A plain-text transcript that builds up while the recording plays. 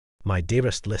My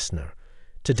dearest listener,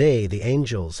 today the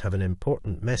angels have an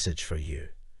important message for you.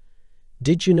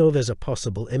 Did you know there's a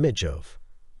possible image of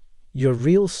your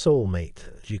real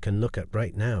soulmate you can look at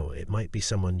right now? It might be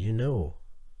someone you know,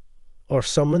 or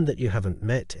someone that you haven't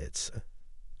met. It's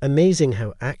amazing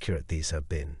how accurate these have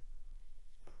been.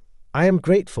 I am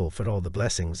grateful for all the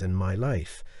blessings in my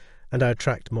life, and I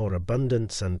attract more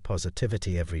abundance and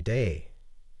positivity every day.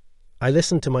 I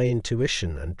listen to my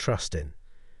intuition and trust in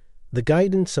the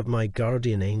guidance of my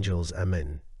guardian angels.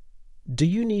 Amen. Do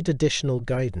you need additional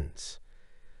guidance?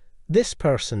 This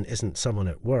person isn't someone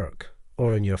at work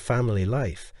or in your family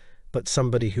life, but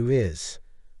somebody who is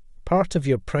part of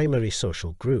your primary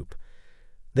social group.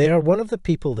 They are one of the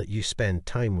people that you spend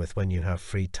time with when you have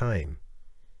free time.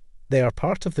 They are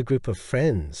part of the group of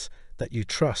friends that you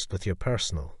trust with your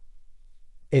personal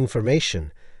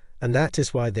information, and that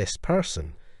is why this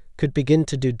person could begin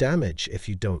to do damage if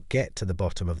you don't get to the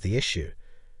bottom of the issue.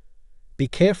 Be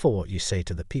careful what you say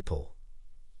to the people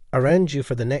around you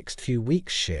for the next few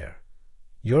weeks. Share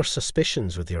your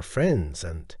suspicions with your friends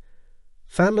and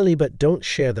family, but don't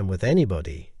share them with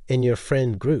anybody in your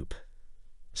friend group,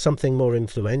 something more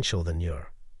influential than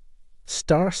your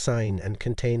star sign, and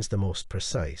contains the most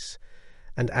precise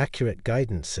and accurate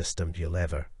guidance system you'll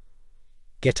ever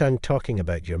get. I'm talking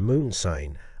about your moon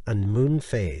sign and moon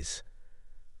phase.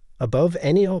 Above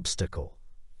any obstacle,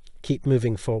 keep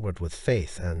moving forward with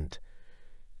faith and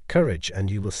courage,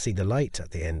 and you will see the light at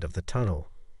the end of the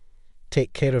tunnel.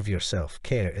 Take care of yourself.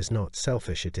 Care is not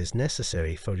selfish. It is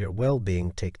necessary for your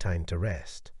well-being. Take time to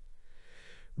rest,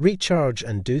 recharge,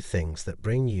 and do things that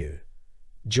bring you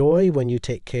joy. When you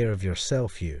take care of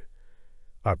yourself, you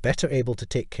are better able to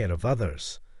take care of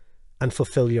others and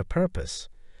fulfill your purpose.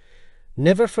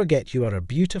 Never forget you are a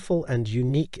beautiful and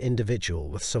unique individual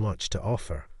with so much to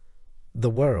offer the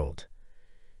world.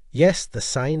 Yes, the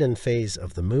sign and phase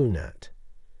of the moon at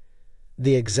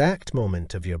the exact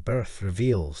moment of your birth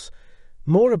reveals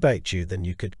more about you than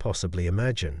you could possibly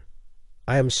imagine.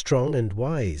 I am strong and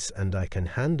wise, and I can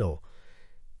handle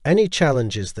any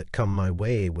challenges that come my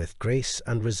way with grace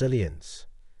and resilience.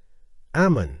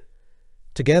 Amen.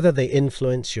 Together they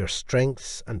influence your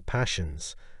strengths and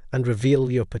passions and reveal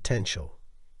your potential.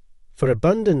 For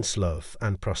abundance, love,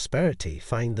 and prosperity,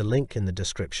 find the link in the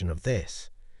description of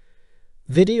this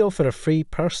video for a free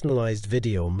personalized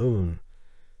video moon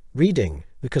reading,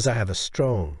 because I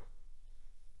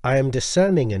am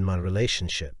discerning in my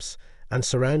relationships and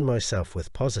surround myself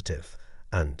with positive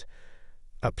and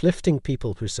uplifting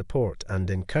people who support and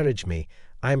encourage me.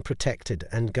 I am protected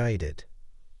and guided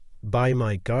by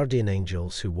my guardian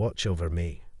angels who watch over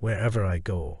me wherever I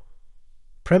go.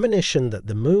 Premonition that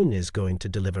the moon is going to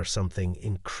deliver something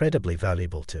incredibly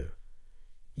valuable to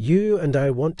you, and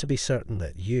I want to be certain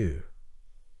that you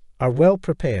are well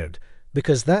prepared,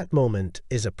 because that moment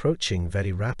is approaching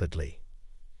very rapidly.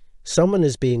 Someone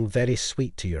is being very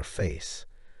sweet to your face,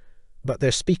 but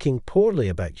they're speaking poorly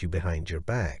about you behind your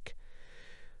back.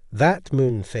 That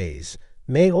moon phase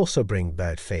may also bring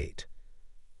bad fate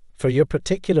for your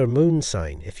particular moon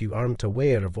sign if you aren't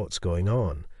aware of what's going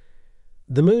on.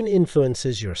 The moon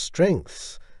influences your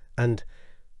strengths and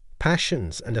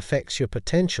passions and affects your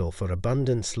potential for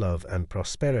abundance, love, and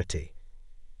prosperity.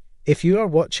 If you are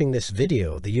watching this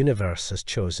video, the universe has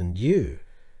chosen you.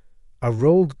 A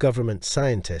rogue government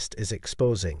scientist is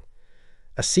exposing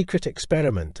a secret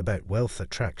experiment about wealth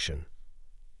attraction.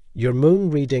 Your moon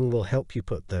reading will help you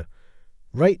put the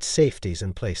right safeties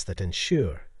in place that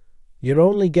ensure you're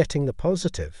only getting the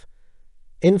positive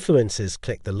influences.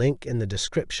 Click the link in the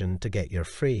description to get your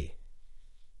free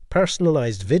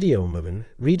personalized video moon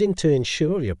reading to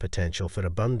ensure your potential for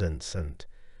abundance and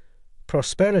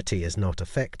prosperity is not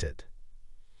affected.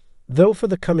 Though for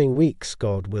the coming weeks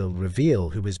God will reveal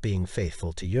who is being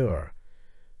faithful to your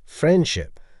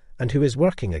friendship and who is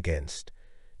working against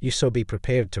you, so be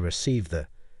prepared to receive the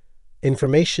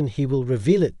information. He will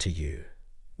reveal it to you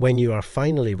when you are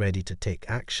finally ready to take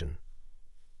action.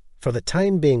 For the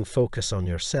time being, focus on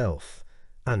yourself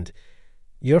and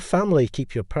your family.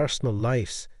 Keep your personal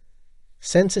life's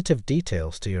sensitive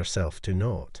details to yourself. Do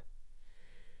not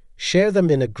share them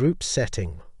in a group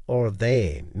setting, or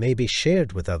they may be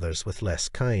shared with others with less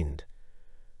kind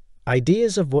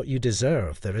ideas of what you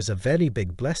deserve. There is a very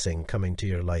big blessing coming to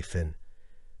your life in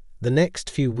the next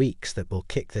few weeks that will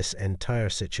kick this entire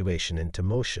situation into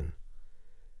motion,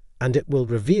 and it will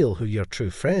reveal who your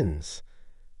true friends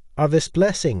are. This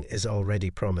blessing is already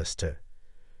promised to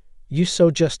you,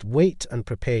 so just wait and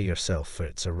prepare yourself for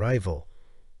its arrival.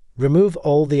 Remove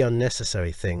all the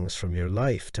unnecessary things from your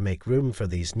life to make room for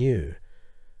these new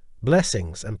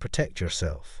blessings and protect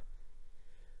yourself.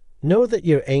 Know that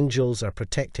your angels are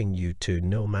protecting you too,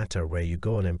 no matter where you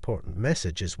go. An important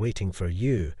message is waiting for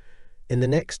you in the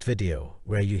next video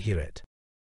where you hear it.